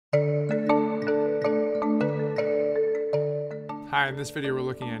Hi, in this video we're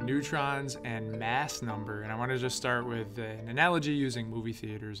looking at neutrons and mass number, and I want to just start with an analogy using movie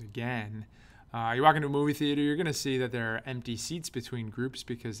theaters again. You walk into a movie theater, you're going to see that there are empty seats between groups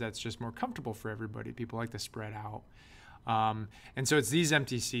because that's just more comfortable for everybody. People like to spread out. And so it's these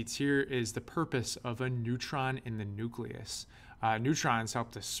empty seats. Here is the purpose of a neutron in the nucleus. Neutrons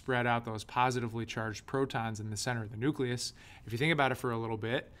help to spread out those positively charged protons in the center of the nucleus. If you think about it for a little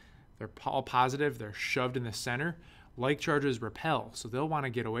bit, they're all positive, they're shoved in the center. Like charges repel, so they'll want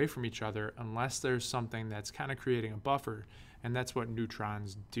to get away from each other unless there's something that's kind of creating a buffer, and that's what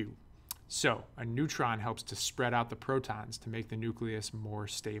neutrons do. So a neutron helps to spread out the protons to make the nucleus more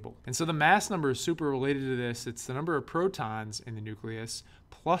stable. And so the mass number is super related to this. It's the number of protons in the nucleus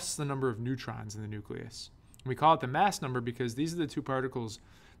plus the number of neutrons in the nucleus. And we call it the mass number because these are the two particles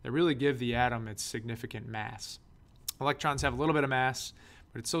that really give the atom its significant mass. Electrons have a little bit of mass,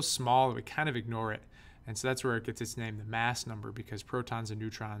 but it's so small that we kind of ignore it. And so that's where it gets its name, the mass number, because protons and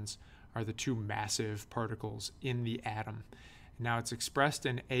neutrons are the two massive particles in the atom. Now it's expressed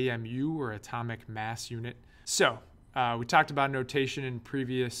in AMU, or atomic mass unit. So we talked about notation in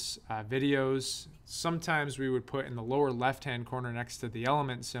previous videos. Sometimes we would put in the lower left-hand corner next to the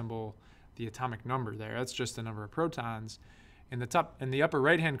element symbol the atomic number there. That's just the number of protons. In the upper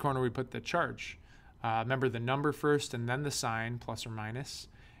right-hand corner, we put the charge. Remember the number first and then the sign, plus or minus.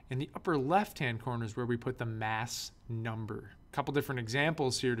 In the upper left-hand corner is where we put the mass number. A couple different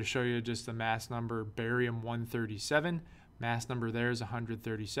examples here to show you just the mass number. Barium-137, mass number there is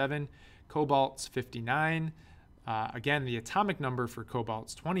 137. Cobalt's 59. Again, the atomic number for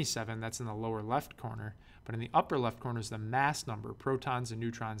cobalt's 27. That's in the lower left corner. But in the upper left corner is the mass number, protons and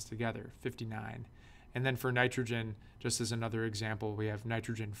neutrons together, 59. And then for nitrogen, just as another example, we have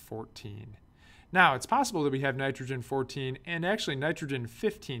nitrogen-14. Now, it's possible that we have nitrogen-14 and actually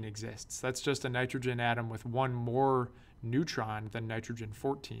nitrogen-15 exists. That's just a nitrogen atom with one more neutron than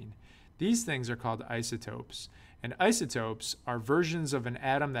nitrogen-14. These things are called isotopes. And isotopes are versions of an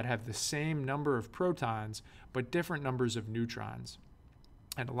atom that have the same number of protons but different numbers of neutrons.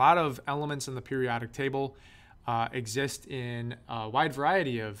 And a lot of elements in the periodic table exist in a wide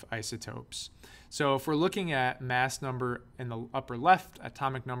variety of isotopes. So if we're looking at mass number in the upper left,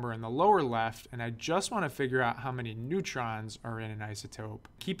 atomic number in the lower left, and I just want to figure out how many neutrons are in an isotope,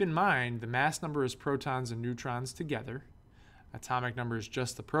 keep in mind the mass number is protons and neutrons together. Atomic number is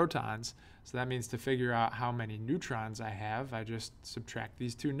just the protons. So that means to figure out how many neutrons I have, I just subtract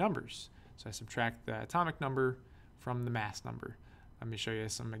these two numbers. So I subtract the atomic number from the mass number. Let me show you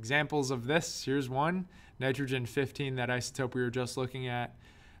some examples of this. Here's one, nitrogen-15, that isotope we were just looking at.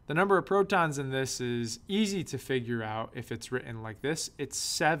 The number of protons in this is easy to figure out if it's written like this. It's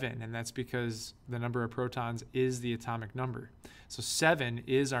 7, and that's because the number of protons is the atomic number. So 7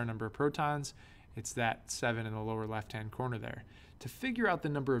 is our number of protons. It's that 7 in the lower left-hand corner there. To figure out the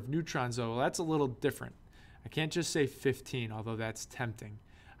number of neutrons, though, well, that's a little different. I can't just say 15, although that's tempting.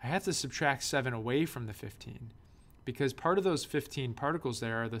 I have to subtract 7 away from the 15, because part of those 15 particles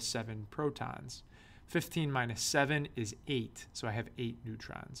there are the 7 protons. 15 minus 7 is 8, so I have 8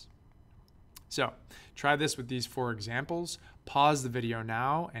 neutrons. So try this with these 4 examples. Pause the video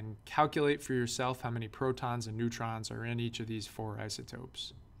now and calculate for yourself how many protons and neutrons are in each of these 4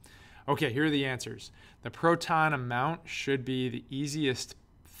 isotopes. Okay, here are the answers. The proton amount should be the easiest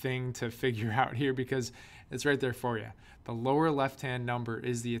thing to figure out here because it's right there for you. The lower left-hand number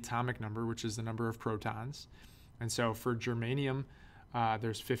is the atomic number, which is the number of protons. And so for germanium,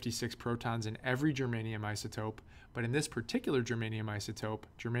 there's 56 protons in every germanium isotope, but in this particular germanium isotope,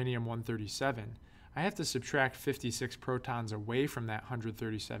 germanium-137, I have to subtract 56 protons away from that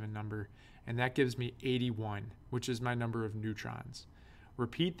 137 number, and that gives me 81, which is my number of neutrons.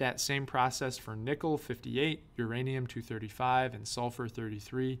 Repeat that same process for nickel, 58, uranium-235, and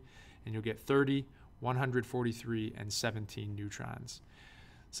sulfur-33, and you'll get 30, 143, and 17 neutrons.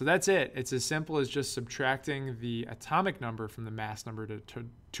 So that's it. It's as simple as just subtracting the atomic number from the mass number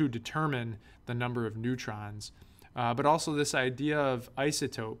to determine the number of neutrons. But also this idea of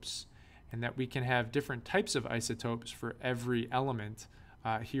isotopes, and that we can have different types of isotopes for every element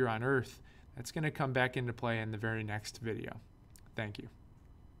here on Earth. That's going to come back into play in the very next video. Thank you.